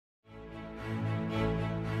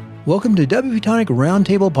Welcome to WP Tonic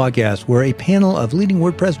Roundtable Podcast, where a panel of leading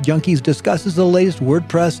WordPress junkies discusses the latest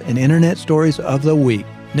WordPress and internet stories of the week.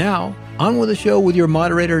 Now, on with the show with your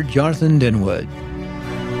moderator, Jonathan Denwood.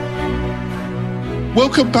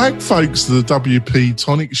 Welcome back, folks, to the WP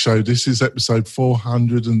Tonic Show. This is episode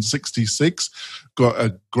 466. Got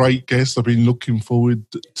a great guest I've been looking forward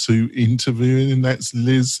to interviewing, and that's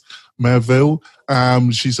Liz Melville.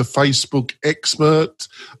 She's a Facebook expert,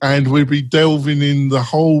 and we'll be delving in the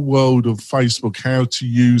whole world of Facebook, how to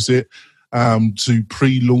use it to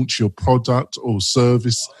pre-launch your product or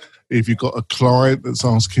service. If you've got a client that's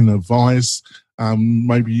asking advice,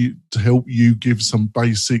 maybe to help you give some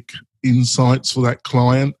basic insights for that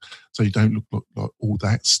client so you don't look like all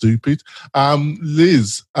that stupid.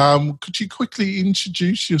 Liz, could you quickly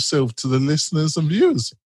introduce yourself to the listeners and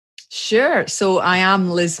viewers? Sure. So I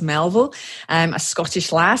am Liz Melville. I'm a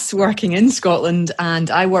Scottish lass working in Scotland, and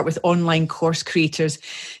I work with online course creators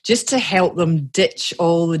just to help them ditch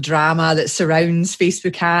all the drama that surrounds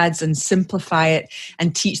Facebook ads and simplify it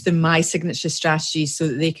and teach them my signature strategies so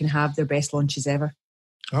that they can have their best launches ever.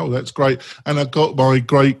 Oh, that's great. And I've got my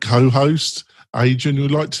great co-host, Adrian, who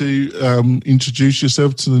would like to introduce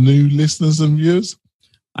yourself to the new listeners and viewers.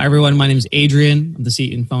 Hi, everyone. My name is Adrian. I'm the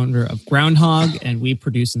CEO and founder of Groundhog, and we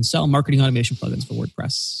produce and sell marketing automation plugins for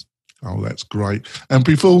WordPress. Oh, that's great. And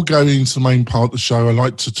before going into the main part of the show, I'd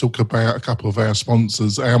like to talk about a couple of our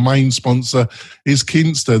sponsors. Our main sponsor is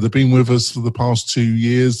Kinsta. They've been with us for the past 2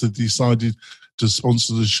 years. They've decided to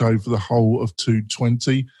sponsor the show for the whole of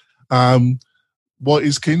 2020. What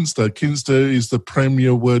is Kinsta? Kinsta is the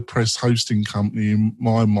premier WordPress hosting company in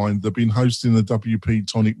my mind. They've been hosting the WP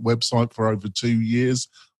Tonic website for over 2 years.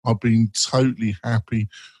 I've been totally happy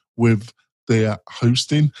with their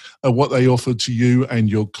hosting. What they offer to you and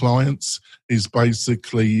your clients is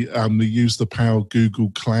basically they use the power of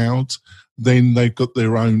Google Cloud. Then they've got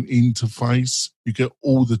their own interface. You get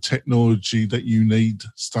all the technology that you need,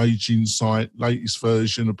 staging site, latest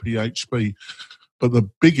version of PHP. But the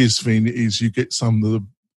biggest thing is you get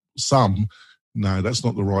no, that's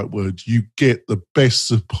not the right word. You get the best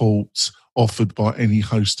support offered by any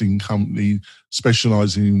hosting company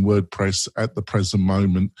specializing in WordPress at the present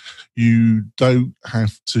moment. You don't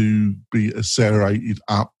have to be accelerated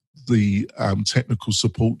up the technical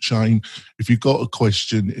support chain. If you've got a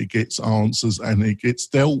question, it gets answers and it gets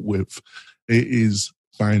dealt with. It is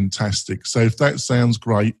fantastic. So if that sounds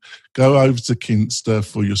great, go over to Kinsta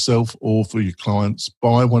for yourself or for your clients,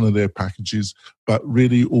 buy one of their packages, but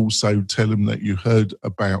really also tell them that you heard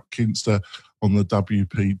about Kinsta on the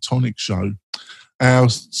WP Tonic Show. Our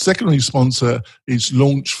secondary sponsor is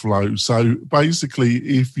Launchflow. So basically,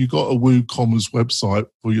 if you've got a WooCommerce website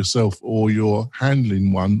for yourself or you're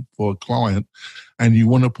handling one for a client and you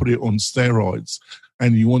want to put it on steroids,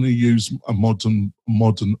 and you want to use a modern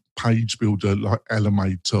page builder like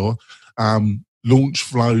Elementor,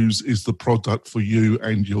 Launchflows is the product for you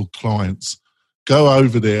and your clients. Go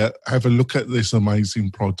over there, have a look at this amazing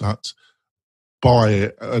product, buy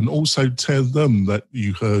it, and also tell them that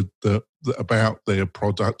you heard about their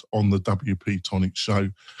product on the WP Tonic Show.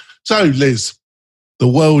 So, Liz, the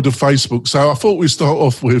world of Facebook. So I thought we'd start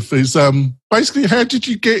off with is basically, how did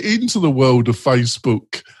you get into the world of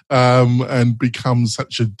Facebook and become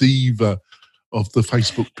such a diva of the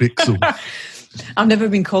Facebook pixel? I've never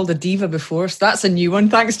been called a diva before, so that's a new one.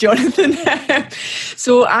 Thanks, Jonathan.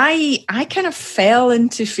 So I kind of fell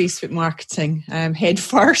into Facebook marketing head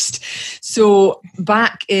first. So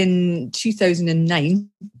back in 2009,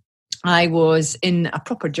 I was in a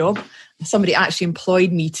proper job. Somebody actually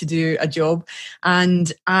employed me to do a job,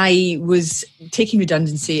 and I was taking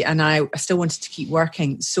redundancy and I still wanted to keep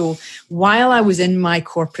working. So while I was in my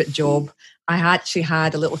corporate job, I actually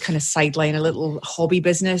had a little kind of sideline, a little hobby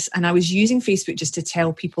business, and I was using Facebook just to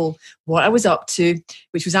tell people what I was up to,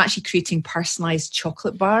 which was actually creating personalized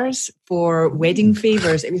chocolate bars for wedding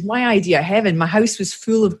favors. It was my idea, heaven. My house was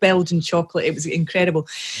full of Belgian chocolate. It was incredible.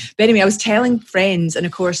 But anyway, I was telling friends, and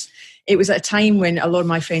of course, it was at a time when a lot of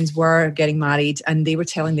my friends were getting married and they were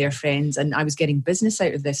telling their friends, and I was getting business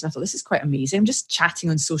out of this. And I thought, this is quite amazing. I'm just chatting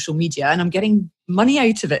on social media and I'm getting money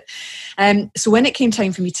out of it. So when it came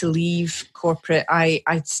time for me to leave corporate, I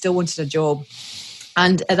still wanted a job.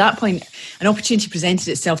 And at that point, an opportunity presented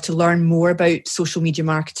itself to learn more about social media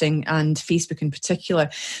marketing and Facebook in particular.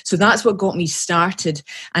 So that's what got me started.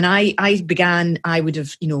 And I would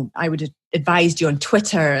have advised you on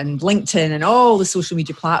Twitter and LinkedIn and all the social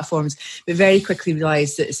media platforms, but very quickly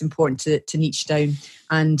realized that it's important to niche down.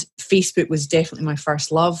 And Facebook was definitely my first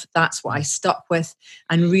love. That's what I stuck with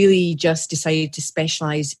and really just decided to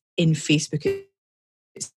specialize in Facebook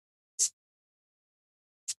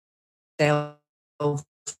itself.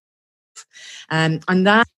 And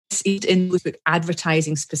that in Facebook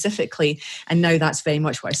advertising specifically, and now that's very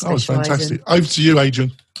much what I specialize in. Oh, it's fantastic. In. Over to you,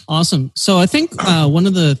 Adrian. Awesome. So I think one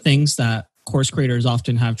of the things that course creators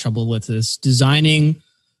often have trouble with is designing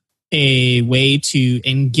a way to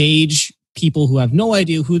engage people who have no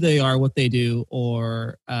idea who they are, what they do,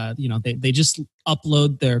 or they just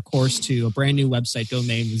upload their course to a brand new website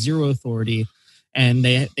domain with zero authority, and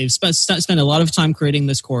they've spent a lot of time creating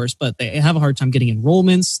this course, but they have a hard time getting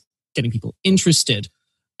enrollments, getting people interested.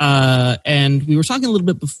 And we were talking a little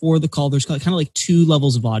bit before the call. There's kind of like two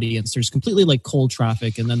levels of audience. There's completely like cold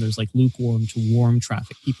traffic, and then there's like lukewarm to warm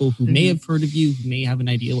traffic. People who may have heard of you, who may have an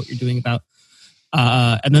idea what you're doing about.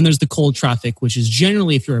 And then there's the cold traffic, which is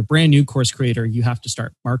generally, if you're a brand new course creator, you have to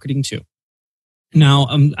start marketing to. Now,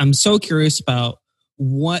 I'm so curious about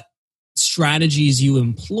what strategies you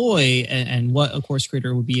employ and what a course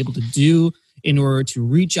creator would be able to do in order to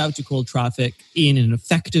reach out to cold traffic in an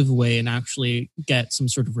effective way and actually get some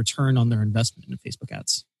sort of return on their investment in Facebook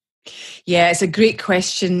ads. Yeah, it's a great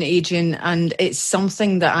question, Adrian, and it's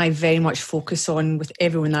something that I very much focus on with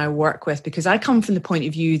everyone I work with, because I come from the point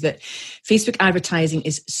of view that Facebook advertising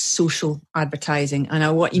is social advertising, and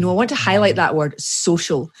I want to highlight that word,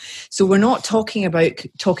 social. So we're not talking about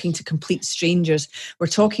talking to complete strangers. We're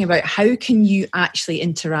talking about how can you actually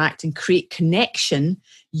interact and create connection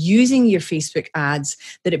using your Facebook ads,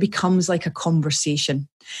 that it becomes like a conversation.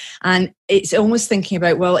 And it's almost thinking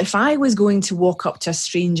about, well, if I was going to walk up to a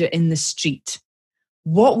stranger in the street,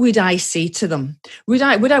 what would I say to them? Would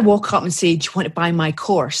I walk up and say, do you want to buy my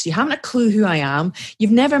course? You haven't a clue who I am. You've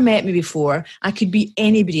never met me before. I could be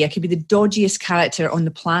anybody. I could be the dodgiest character on the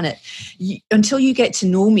planet. Until you get to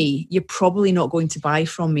know me, you're probably not going to buy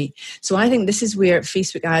from me. So I think this is where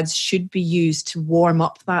Facebook ads should be used to warm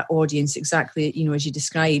up that audience, exactly, as you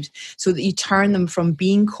described, so that you turn them from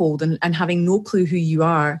being cold and having no clue who you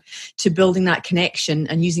are to building that connection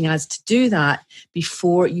and using ads to do that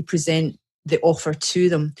before you present the offer to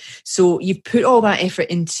them. So you've put all that effort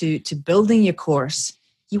into building your course.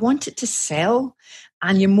 You want it to sell,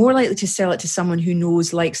 and you're more likely to sell it to someone who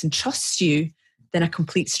knows, likes, and trusts you than a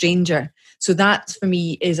complete stranger. So that, for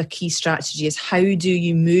me, is a key strategy, is how do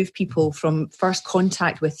you move people from first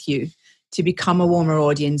contact with you to become a warmer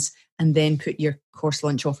audience and then put your course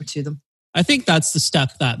launch offer to them. I think that's the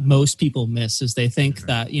step that most people miss, is they think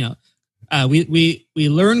that, we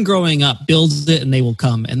learn growing up, build it and they will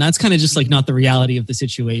come. And that's kind of just like not the reality of the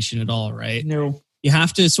situation at all, right? No. You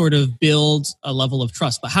have to sort of build a level of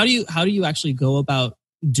trust. But how do you actually go about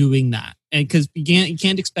doing that? And because you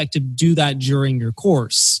can't expect to do that during your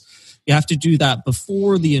course. You have to do that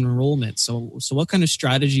before the enrollment. So what kind of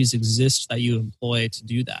strategies exist that you employ to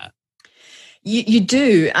do that? You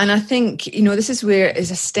do. And I think, this is where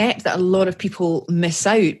is a step that a lot of people miss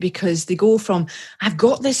out, because they go from, I've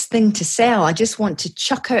got this thing to sell, I just want to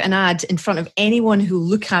chuck out an ad in front of anyone who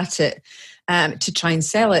look at it to try and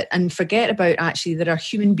sell it, and forget about actually there are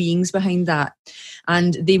human beings behind that.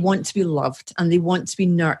 And they want to be loved, and they want to be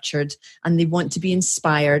nurtured, and they want to be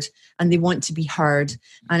inspired, and they want to be heard.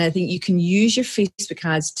 And I think you can use your Facebook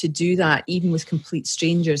ads to do that, even with complete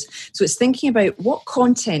strangers. So it's thinking about what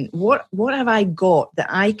content, what have I got that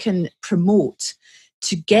I can promote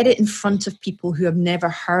to get it in front of people who have never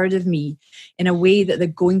heard of me in a way that they're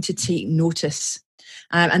going to take notice.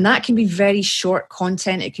 And that can be very short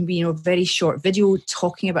content. It can be, very short video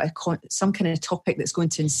talking about some kind of topic that's going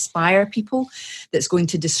to inspire people, that's going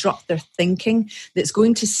to disrupt their thinking, that's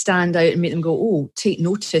going to stand out and make them go, oh, take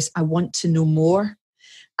notice, I want to know more.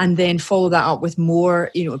 And then follow that up with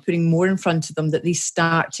more, putting more in front of them, that they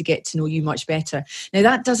start to get to know you much better. Now,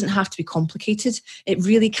 that doesn't have to be complicated. It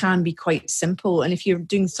really can be quite simple. And if you're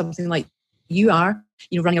doing something like you are,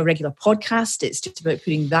 running a regular podcast, it's just about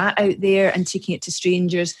putting that out there and taking it to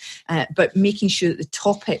strangers, but making sure that the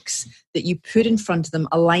topics that you put in front of them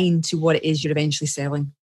align to what it is you're eventually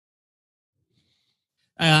selling.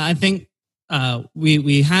 I think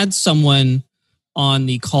we had someone on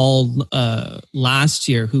the call last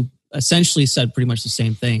year who essentially said pretty much the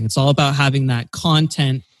same thing. It's all about having that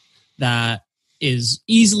content that is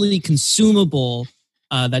easily consumable,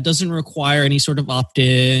 that doesn't require any sort of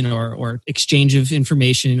opt-in or exchange of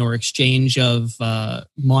information or exchange of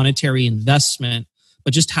monetary investment,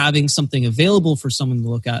 but just having something available for someone to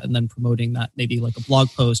look at and then promoting that, maybe like a blog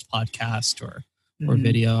post, podcast, or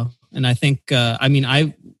video. And I think,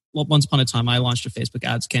 once upon a time, I launched a Facebook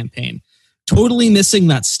ads campaign, totally missing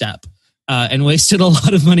that step and wasted a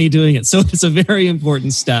lot of money doing it. So it's a very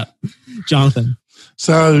important step. Jonathan.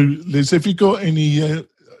 So, Liz, have you got any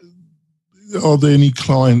are there any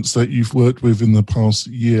clients that you've worked with in the past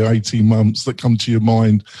year, 18 months that come to your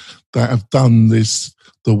mind that have done this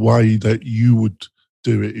the way that you would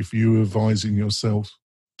do it if you were advising yourself?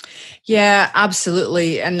 Yeah,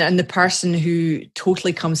 absolutely. And the person who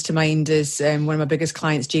totally comes to mind is one of my biggest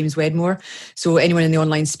clients, James Wedmore. So anyone in the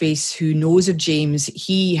online space who knows of James,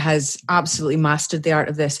 he has absolutely mastered the art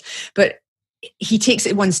of this. But he takes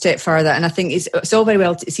it one step further. And I think it's all very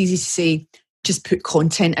well, it's easy to say, just put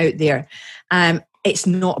content out there. It's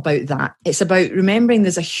not about that. It's about remembering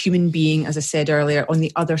there's a human being, as I said earlier, on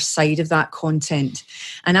the other side of that content,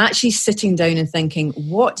 and actually sitting down and thinking,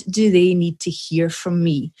 what do they need to hear from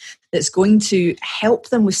me that's going to help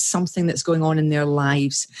them with something that's going on in their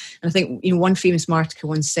lives? And I think, one famous marketer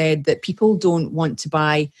once said that people don't want to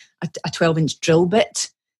buy a 12-inch drill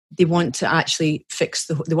bit. They want to actually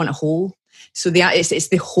they want a hole. So it's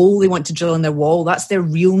the hole they want to drill in their wall. That's their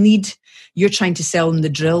real need. You're trying to sell them the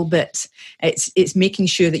drill bit. It's making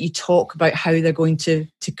sure that you talk about how they're going to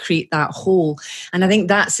create that hole. And I think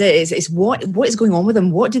that's it. It's what is going on with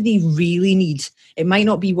them. What do they really need? It might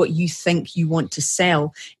not be what you think you want to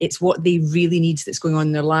sell. It's what they really need that's going on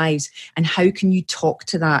in their lives. And how can you talk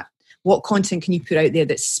to that? What content can you put out there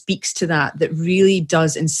that speaks to that really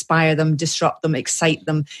does inspire them, disrupt them, excite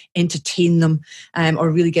them, entertain them, or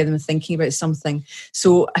really get them thinking about something?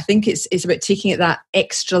 So I think it's about taking it that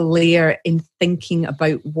extra layer in thinking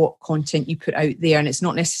about what content you put out there, and it's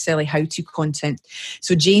not necessarily how-to content.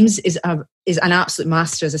 So James is an absolute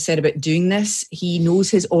master, as I said, about doing this. He knows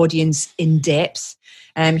his audience in depth.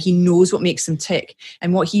 He knows what makes them tick.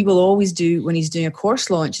 And what he will always do when he's doing a course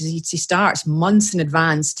launch is he starts months in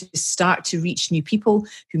advance to start to reach new people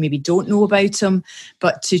who maybe don't know about him,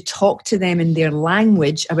 but to talk to them in their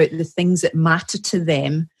language about the things that matter to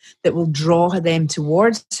them that will draw them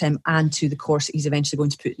towards him and to the course that he's eventually going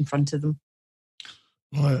to put in front of them.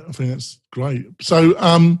 Right, I think that's great. So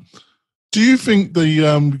do you think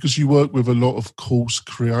because you work with a lot of course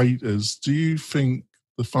creators, do you think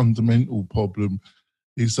the fundamental problem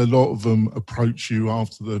is a lot of them approach you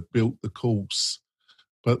after they've built the course,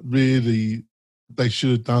 but really they should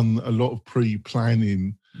have done a lot of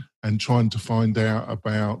pre-planning and trying to find out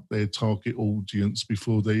about their target audience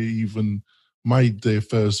before they even made their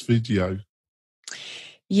first video?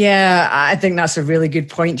 Yeah, I think that's a really good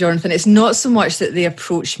point, Jonathan. It's not so much that they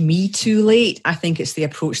approach me too late. I think it's they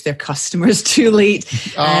approach their customers too late.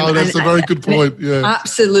 That's a very good point. Yeah,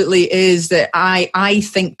 absolutely is that I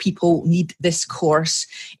think people need this course.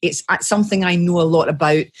 It's something I know a lot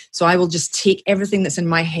about. So I will just take everything that's in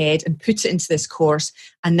my head and put it into this course.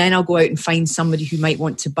 And then I'll go out and find somebody who might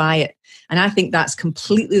want to buy it. And I think that's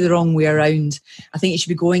completely the wrong way around. I think you should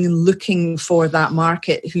be going and looking for that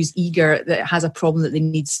market who's eager, that has a problem that they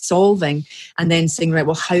need solving, and then saying, right,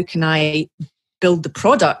 well, how can I build the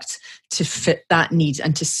product to fit that need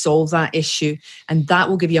and to solve that issue? And that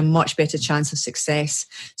will give you a much better chance of success.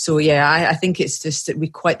 So yeah, I think it's just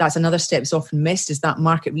that that's another step that's often missed, is that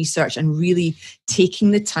market research and really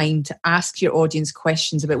taking the time to ask your audience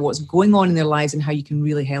questions about what's going on in their lives and how you can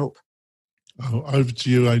really help. Oh, over to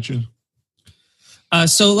you, Adrian.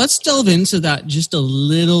 So let's delve into that just a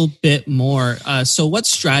little bit more. So what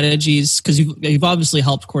strategies, because you've obviously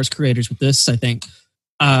helped course creators with this, I think.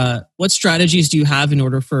 What strategies do you have in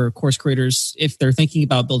order for course creators, if they're thinking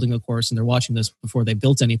about building a course and they're watching this before they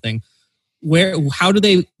built anything, how do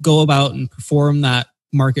they go about and perform that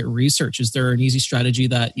market research? Is there an easy strategy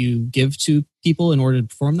that you give to people in order to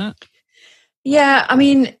perform that? Yeah, I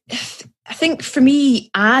mean, I think for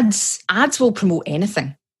me, ads will promote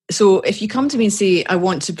anything. So if you come to me and say, I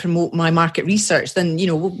want to promote my market research, then,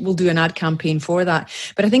 we'll do an ad campaign for that.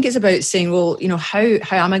 But I think it's about saying, well, how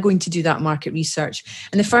am I going to do that market research?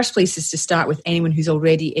 And the first place is to start with anyone who's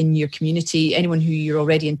already in your community, anyone who you're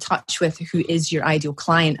already in touch with, who is your ideal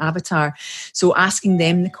client avatar. So asking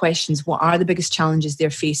them the questions, what are the biggest challenges they're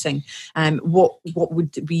facing? What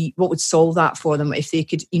would solve that for them? If they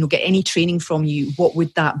could, get any training from you, what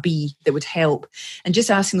would that be that would help? And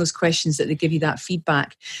just asking those questions that they give you that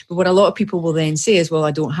feedback. But what a lot of people will then say is, well, I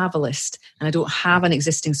don't have a list and I don't have an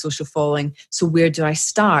existing social following. So where do I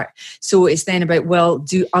start? So it's then about, well,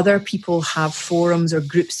 do other people have forums or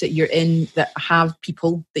groups that you're in that have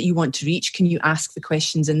people that you want to reach? Can you ask the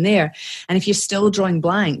questions in there? And if you're still drawing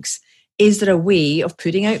blanks, is there a way of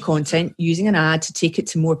putting out content, using an ad to take it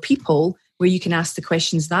to more people where you can ask the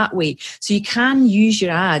questions that way? So you can use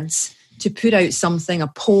your ads to put out something, a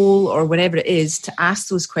poll or whatever it is, to ask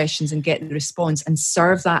those questions and get the response and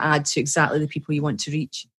serve that ad to exactly the people you want to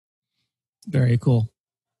reach. Very cool.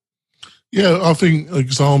 Yeah, I think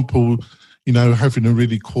example having a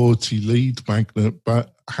really quality lead magnet,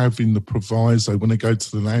 but having the proviso when they go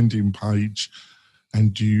to the landing page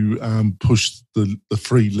and you push the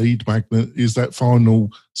free lead magnet is that final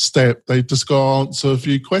step. They've just got to answer a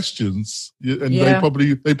few questions, and they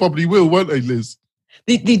probably will, won't they, Liz?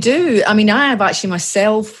 They do. I mean, I have actually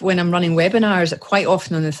myself, when I'm running webinars, quite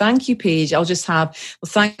often on the thank you page, I'll just have, well,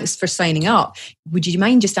 thanks for signing up. Would you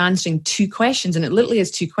mind just answering 2 questions? And it literally is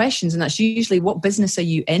 2 questions. And that's usually, what business are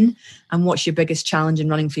you in? And what's your biggest challenge in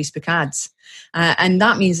running Facebook ads? And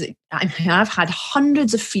that means that I've had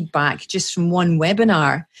hundreds of feedback just from one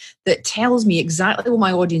webinar that tells me exactly what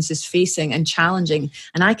my audience is facing and challenging.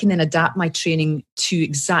 And I can then adapt my training to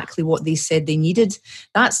exactly what they said they needed.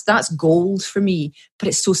 That's gold for me. But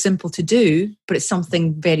it's so simple to do, but it's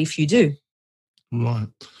something very few do. Right.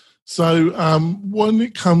 So when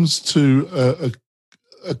it comes to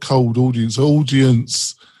a cold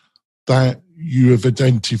audience that you have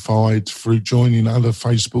identified through joining other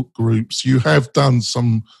Facebook groups, you have done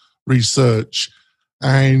some research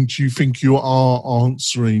and you think you are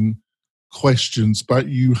answering questions, but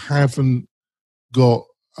you haven't got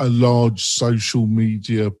a large social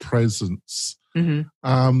media presence.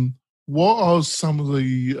 Mm-hmm. What are some of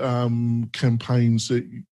the campaigns that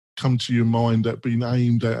come to your mind that have been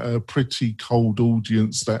aimed at a pretty cold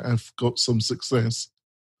audience that have got some success?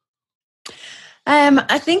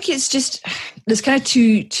 I think it's just, there's kind of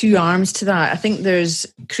two arms to that. I think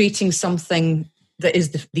there's creating something that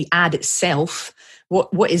is the ad itself.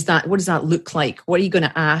 What is that? What does that look like? What are you going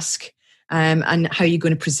to ask? And how are you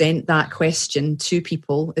going to present that question to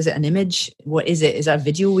people? Is it an image? What is it? Is that a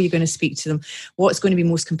video where you're going to speak to them? What's going to be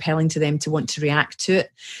most compelling to them to want to react to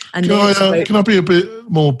it? And can I be a bit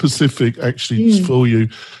more specific, actually, for you?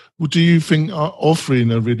 Do you think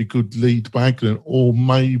offering a really good lead magnet or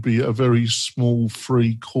maybe a very small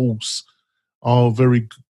free course are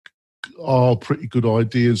pretty good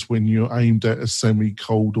ideas when you're aimed at a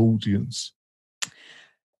semi-cold audience?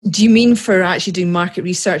 Do you mean for actually doing market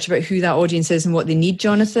research about who that audience is and what they need,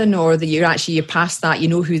 Jonathan, or that you're past that, you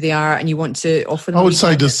know who they are and you want to offer them? I would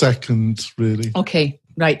say the second, really. Okay,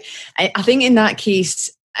 right. I think in that case,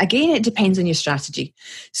 again, it depends on your strategy.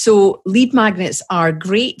 So lead magnets are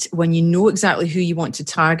great when you know exactly who you want to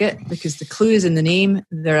target, because the clue is in the name.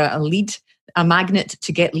 They're a magnet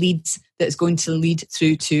to get leads that is going to lead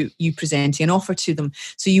through to you presenting an offer to them.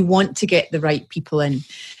 So you want to get the right people in.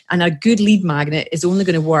 And a good lead magnet is only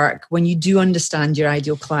going to work when you do understand your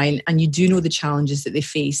ideal client and you do know the challenges that they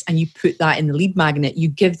face, and you put that in the lead magnet. You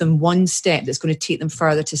give them one step that's going to take them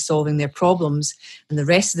further to solving their problems, and the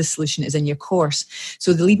rest of the solution is in your course.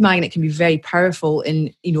 So the lead magnet can be very powerful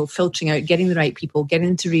in, filtering out, getting the right people, getting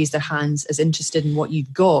them to raise their hands as interested in what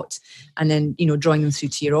you've got, and then, drawing them through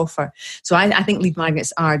to your offer. So I think lead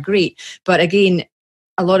magnets are great. But again,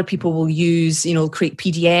 a lot of people will use, create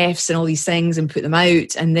PDFs and all these things and put them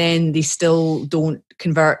out, and then they still don't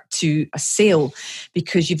convert to a sale,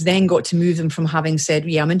 because you've then got to move them from having said,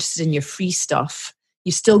 yeah, I'm interested in your free stuff.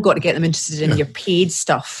 You still got to get them interested in your paid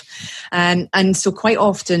stuff. And so quite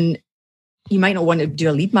often, you might not want to do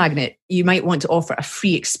a lead magnet. You might want to offer a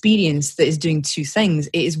free experience that is doing 2 things.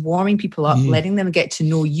 It is warming people up, letting them get to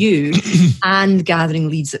know you and gathering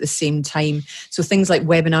leads at the same time. So things like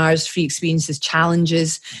webinars, free experiences,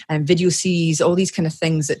 challenges, and video series, all these kind of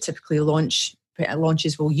things that typically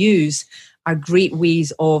launches will use are great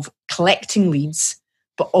ways of collecting leads,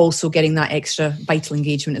 but also getting that extra vital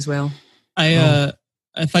engagement as well.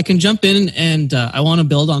 If I can jump in, and I want to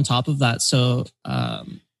build on top of that. So,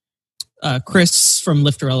 Chris from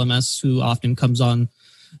Lifter LMS, who often comes on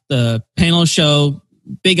the panel show,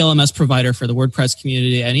 big LMS provider for the WordPress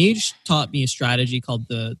community, and he taught me a strategy called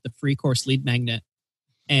the free course lead magnet.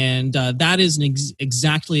 And that is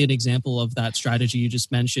exactly an example of that strategy you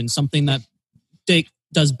just mentioned, something that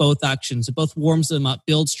does both actions. It both warms them up,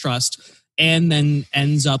 builds trust, and then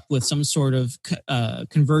ends up with some sort of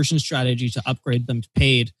conversion strategy to upgrade them to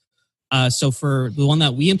paid. So for the one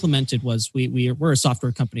that we implemented was we're a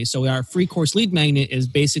software company. So our free course lead magnet is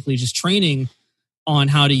basically just training on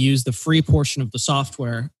how to use the free portion of the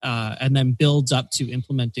software, and then builds up to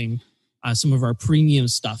implementing some of our premium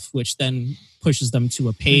stuff, which then pushes them to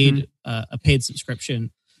a paid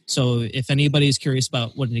subscription. So if anybody is curious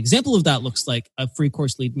about what an example of that looks like, a free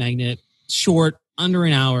course lead magnet, short, under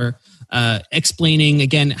an hour, explaining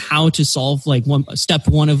again how to solve step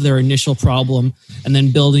 1 of their initial problem, and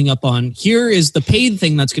then building up on, here is the paid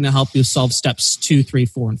thing that's going to help you solve steps 2, 3,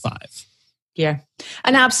 4, and 5. Yeah,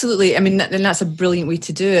 and absolutely. I mean, and that's a brilliant way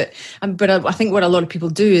to do it. But I think what a lot of people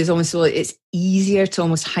do is almost, it's easier to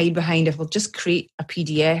almost hide behind, if we'll just create a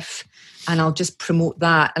PDF and I'll just promote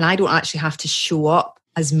that, and I don't actually have to show up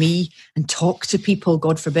as me and talk to people,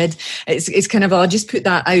 God forbid. It's kind of, I'll just put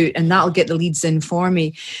that out and that'll get the leads in for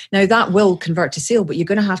me. Now that will convert to sale, but you're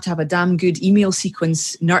going to have a damn good email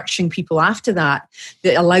sequence nurturing people after that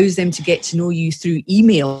allows them to get to know you through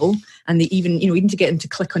email. And they even to get them to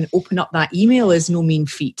click on open up that email is no mean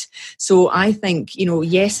feat. So I think,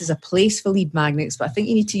 yes, there's a place for lead magnets, but I think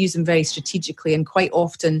you need to use them very strategically, and quite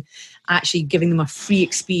often actually giving them a free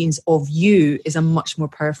experience of you is a much more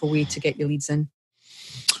powerful way to get your leads in.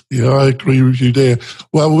 Yeah, I agree with you there.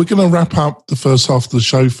 Well, we're going to wrap up the first half of the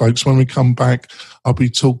show, folks. When we come back, I'll be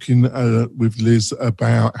talking with Liz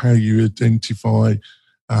about how you identify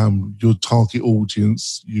your target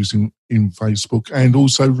audience using in Facebook, and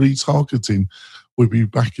also retargeting. We'll be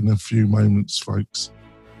back in a few moments, folks.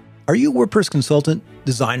 Are you a WordPress consultant,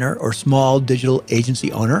 designer, or small digital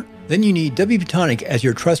agency owner? Then you need WP Tonic as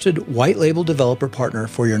your trusted white label developer partner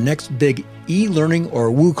for your next big e-learning or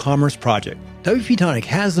WooCommerce project. WP Tonic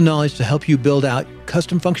has the knowledge to help you build out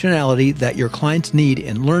custom functionality that your clients need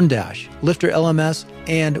in LearnDash, Lifter LMS,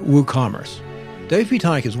 and WooCommerce. WP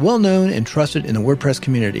Tonic is well known and trusted in the WordPress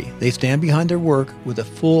community. They stand behind their work with a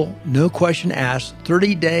full, no question asked,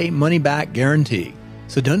 30-day money-back guarantee.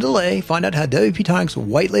 So don't delay. Find out how WP Tonic's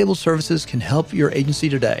white label services can help your agency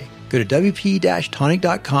today. Go to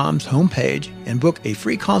WP-Tonic.com's homepage and book a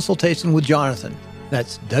free consultation with Jonathan.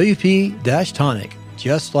 That's WP-Tonic,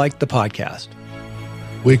 just like the podcast.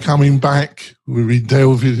 We're coming back. We're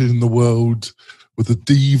delving in the world with the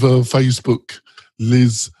diva of Facebook,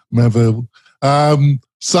 Liz Maville.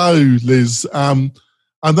 So, Liz,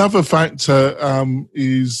 another factor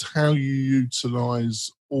is how you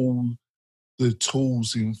utilize all the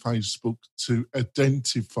tools in Facebook to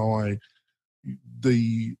identify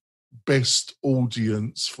the best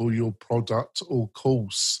audience for your product or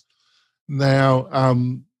course. Now,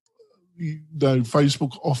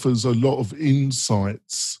 Facebook offers a lot of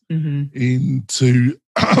insights into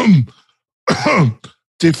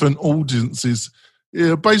different audiences.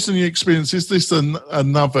 Yeah, based on your experience, is this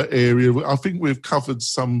another area? I think we've covered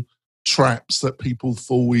some traps that people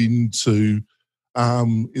fall into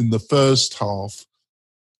in the first half,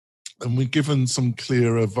 and we've given some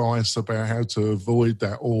clear advice about how to avoid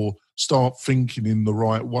that or start thinking in the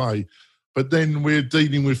right way. But then we're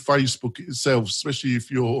dealing with Facebook itself, especially if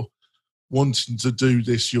you're wanting to do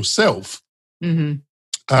this yourself,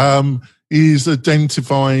 is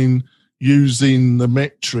identifying using the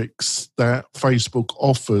metrics that Facebook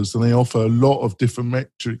offers, and they offer a lot of different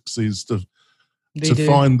metrics to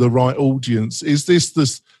find the right audience. Is this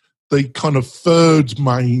the kind of third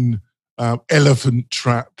main elephant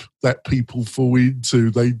trap that people fall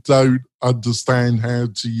into? They don't understand how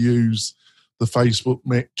to use the Facebook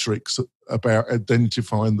metrics about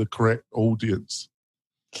identifying the correct audience.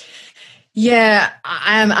 Yeah,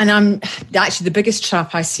 and I'm actually the biggest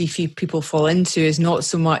trap I see people fall into is not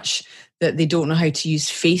so much that they don't know how to use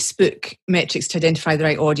Facebook metrics to identify the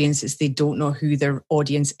right audience, it's they don't know who their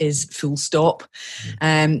audience is, full stop.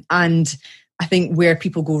 And I think where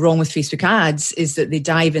people go wrong with Facebook ads is that they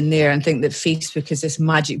dive in there and think that Facebook is this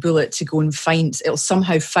magic bullet to go and it'll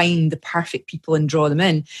somehow find the perfect people and draw them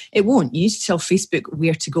in. It won't. You need to tell Facebook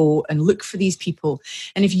where to go and look for these people.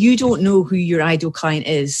 And if you don't know who your ideal client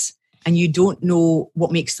is, and you don't know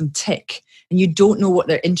what makes them tick, and you don't know what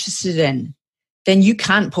they're interested in, then you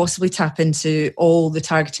can't possibly tap into all the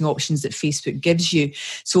targeting options that Facebook gives you.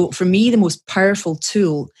 So for me, the most powerful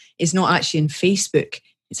tool is not actually in Facebook.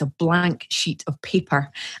 It's a blank sheet of paper,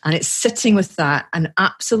 and it's sitting with that and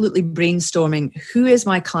absolutely brainstorming who is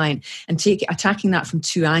my client and attacking that from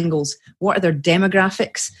two angles. What are their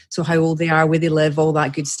demographics? So how old they are, where they live, all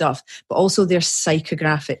that good stuff, but also their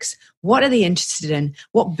psychographics. What are they interested in?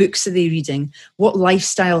 What books are they reading? What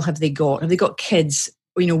lifestyle have they got? Have they got kids?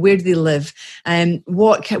 Where do they live?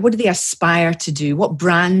 What do they aspire to do? What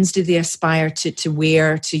brands do they aspire to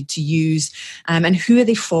wear, to use? And who are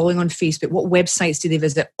they following on Facebook? What websites do they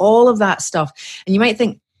visit? All of that stuff. And you might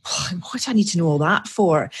think, what do I need to know all that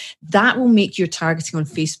for? That will make your targeting on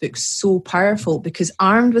Facebook so powerful, because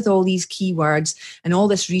armed with all these keywords and all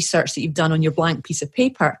this research that you've done on your blank piece of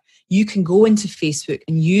paper, you can go into Facebook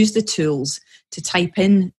and use the tools to type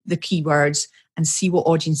in the keywords and see what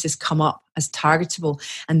audiences come up as targetable.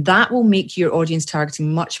 And that will make your audience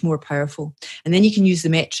targeting much more powerful. And then you can use the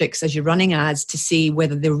metrics as you're running ads to see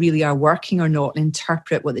whether they really are working or not, and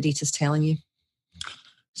interpret what the data is telling you.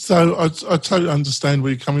 So I totally understand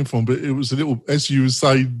where you're coming from, but it was a little, as you were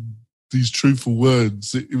saying these truthful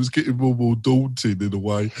words, it was getting more and more daunting in a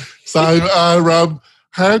way. So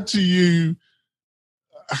how do you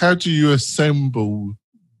assemble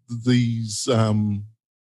these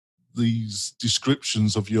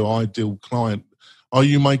descriptions of your ideal client? are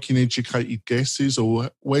you making educated guesses, or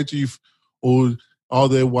where do you, or are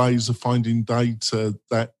there ways of finding data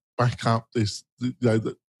that back up this,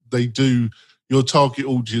 that they do, your target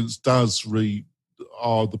audience does read,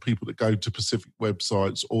 are the people that go to specific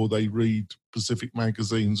websites, or they read specific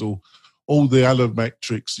magazines, or all the other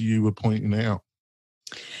metrics you were pointing out?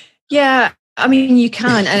 Yeah, I mean, you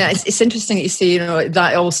can. And it's interesting that you say,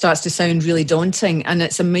 that all starts to sound really daunting. And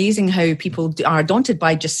it's amazing how people are daunted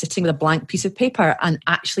by just sitting with a blank piece of paper and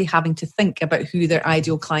actually having to think about who their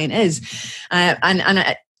ideal client is.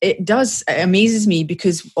 It amazes me,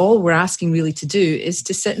 because all we're asking really to do is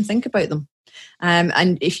to sit and think about them.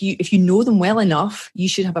 And if you know them well enough, you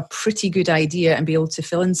should have a pretty good idea and be able to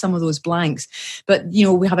fill in some of those blanks. But,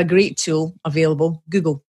 we have a great tool available,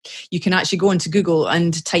 Google. You can actually go into Google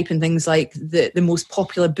and type in things like the most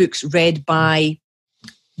popular books read by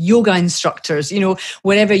yoga instructors,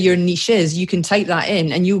 wherever your niche is, you can type that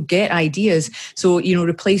in and you'll get ideas. So,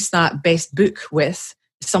 replace that best book with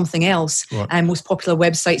something else. Right. And most popular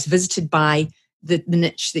websites visited by the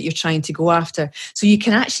niche that you're trying to go after. So you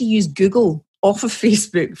can actually use Google off of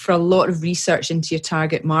Facebook for a lot of research into your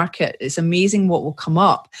target market. It's amazing what will come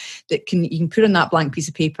up that you can put on that blank piece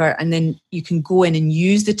of paper, and then you can go in and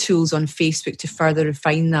use the tools on Facebook to further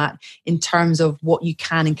refine that in terms of what you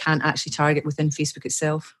can and can't actually target within Facebook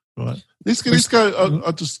itself. Right. Let's go.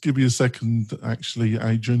 I'll just give you a second, actually,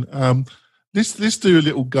 Adrian. Let's do a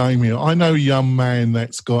little game here. I know a young man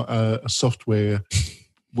that's got a software,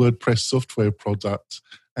 WordPress software product.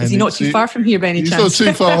 And is he not too far from here by any chance? He's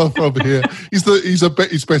not too far from here. He's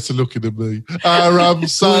better looking than me. Who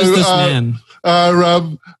is this man?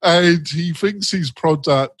 And he thinks his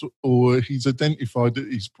product, or he's identified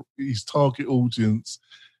that his target audience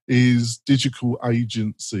is digital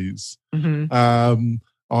agencies. Mm-hmm.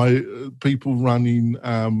 People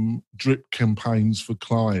running drip campaigns for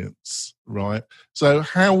clients, right? So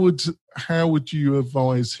how would you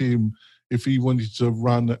advise him if he wanted to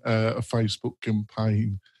run a Facebook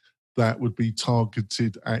campaign that would be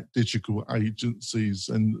targeted at digital agencies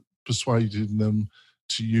and persuading them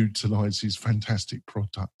to utilise his fantastic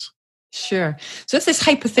product? Sure. So if this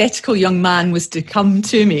hypothetical young man was to come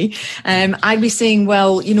to me, I'd be saying,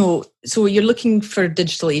 well, so you're looking for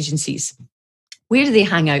digital agencies. Where do they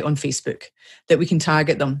hang out on Facebook that we can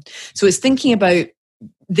target them? So it's thinking about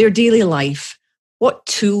their daily life. What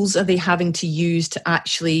tools are they having to use to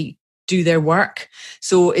actually do their work?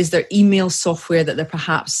 So is there email software that they're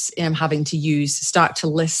perhaps having to use? Start to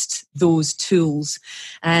list those tools.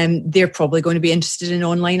 They're probably going to be interested in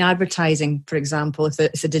online advertising, for example, if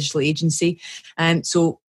it's a digital agency.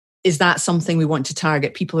 So is that something we want to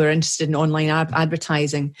target? People who are interested in online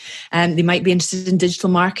advertising. They might be interested in digital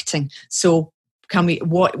marketing. So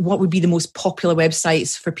what would be the most popular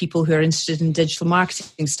websites for people who are interested in digital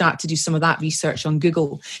marketing? Start to do some of that research on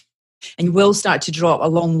Google. And you will start to drop a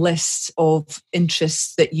long list of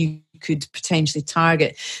interests that you could potentially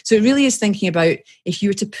target. So it really is thinking about, if you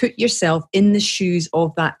were to put yourself in the shoes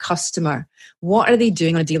of that customer, what are they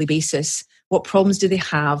doing on a daily basis? What problems do they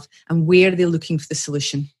have? And where are they looking for the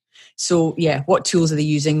solution? So what tools are they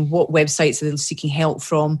using? What websites are they seeking help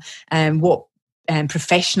from? What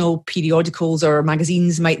professional periodicals or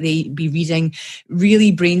magazines might they be reading?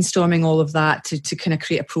 Really brainstorming all of that to kind of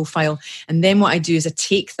create a profile. And then what I do is I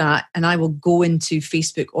take that and I will go into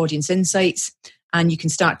Facebook Audience Insights, and you can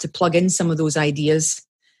start to plug in some of those ideas,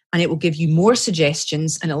 and it will give you more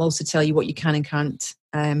suggestions, and it'll also tell you what you can and can't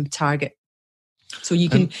target. So you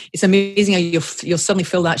can, it's amazing how you'll suddenly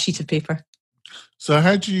fill that sheet of paper. So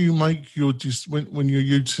how do you make your, when you're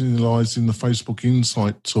utilising the Facebook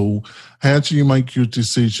Insight tool, how do you make your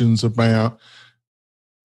decisions about,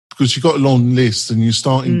 because you've got a long list and you're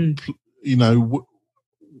starting,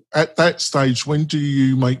 at that stage, when do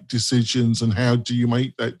you make decisions, and how do you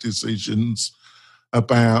make that decisions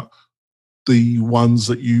about the ones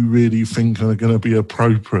that you really think are going to be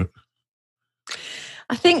appropriate?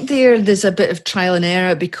 I think there's a bit of trial and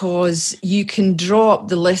error, because you can draw up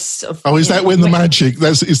the list of... Oh, is that when the magic...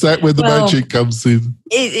 Is that where the magic comes in?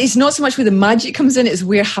 It's not so much where the magic comes in, it's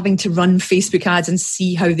where having to run Facebook ads and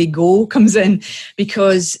see how they go comes in.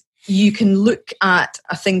 Because you can look at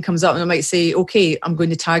a thing comes up and I might say, okay, I'm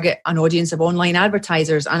going to target an audience of online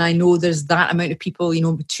advertisers. And I know there's that amount of people,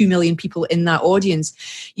 2 million people in that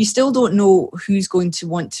audience. You still don't know who's going to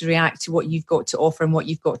want to react to what you've got to offer and what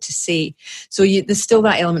you've got to say. So there's still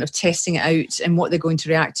that element of testing it out and what they're going to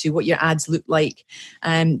react to, what your ads look like,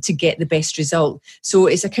 to get the best result. So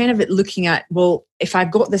it's a kind of looking at, well, if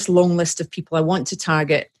I've got this long list of people I want to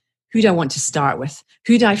target, who do I want to start with?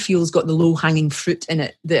 Who do I feel has got the low-hanging fruit in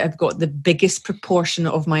it, that I've got the biggest proportion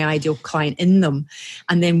of my ideal client in them?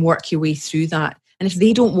 And then work your way through that And if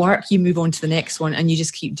they don't work, you move on to the next one and you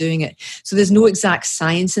just keep doing it. So there's no exact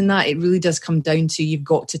science in that. It really does come down to you've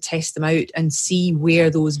got to test them out and see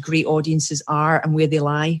where those great audiences are and where they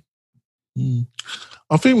lie.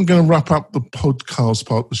 I think we're going to wrap up the podcast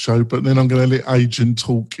part of the show, but then I'm going to let Adrian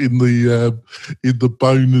talk in the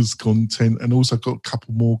bonus content, and also got a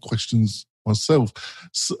couple more questions myself.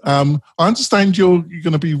 So, I understand you're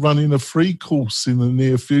going to be running a free course in the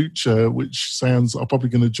near future, which sounds I'm probably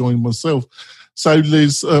going to join myself. So,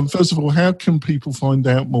 Liz, first of all, how can people find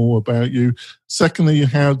out more about you? Secondly,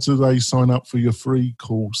 how do they sign up for your free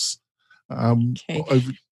course?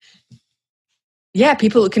 Yeah,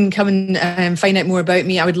 people can come and find out more about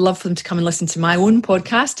me. I would love for them to come and listen to my own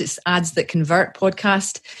podcast. It's Ads That Convert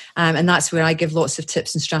podcast. And that's where I give lots of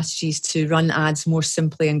tips and strategies to run ads more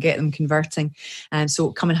simply and get them converting.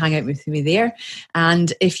 So come and hang out with me there.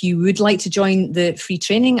 And if you would like to join the free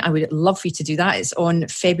training, I would love for you to do that. It's on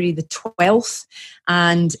February the 12th.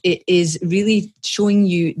 And it is really showing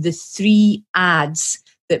you the three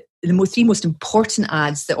three most important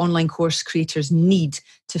ads that online course creators need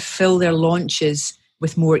to fill their launches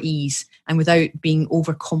with more ease and without being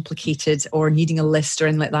overcomplicated or needing a list or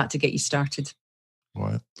anything like that to get you started.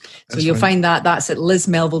 Right. So you'll find that's at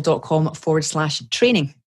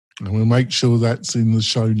lizmelville.com/training. And we'll make sure that's in the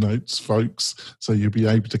show notes, folks, so you'll be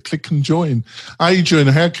able to click and join. Adrian,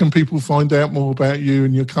 how can people find out more about you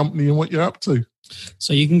and your company and what you're up to?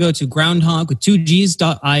 So you can go to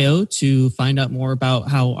groundhog2gs.io to find out more about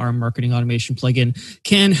how our marketing automation plugin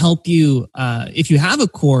can help you, if you have a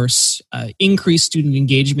course, increase student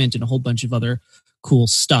engagement and a whole bunch of other cool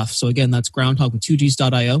stuff. So again, that's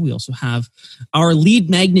groundhog2gs.io. We also have our lead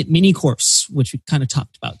magnet mini course, which we kind of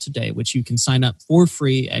talked about today, which you can sign up for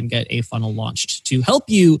free and get a funnel launched to help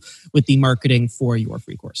you with the marketing for your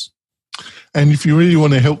free course. And if you really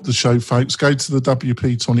want to help the show, folks, go to the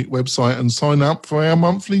WP Tonic website and sign up for our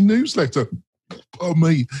monthly newsletter.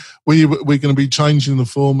 We're going to be changing the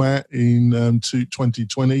format in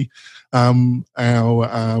 2020. Our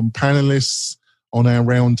panelists on our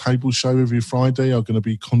round table show every Friday are going to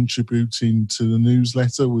be contributing to the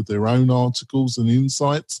newsletter with their own articles and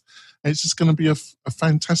insights. And it's just going to be a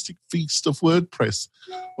fantastic feast of WordPress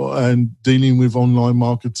and dealing with online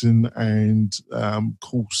marketing and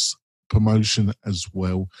course promotion as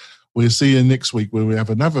well. We'll see you next week where we have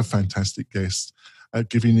another fantastic guest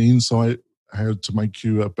giving insight how to make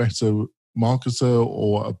you a better marketer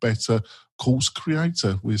or a better course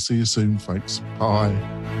creator. We'll see you soon, folks. Bye.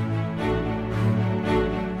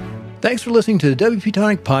 Thanks for listening to the WP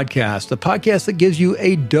Tonic Podcast, the podcast that gives you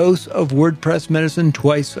a dose of WordPress medicine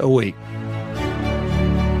twice a week.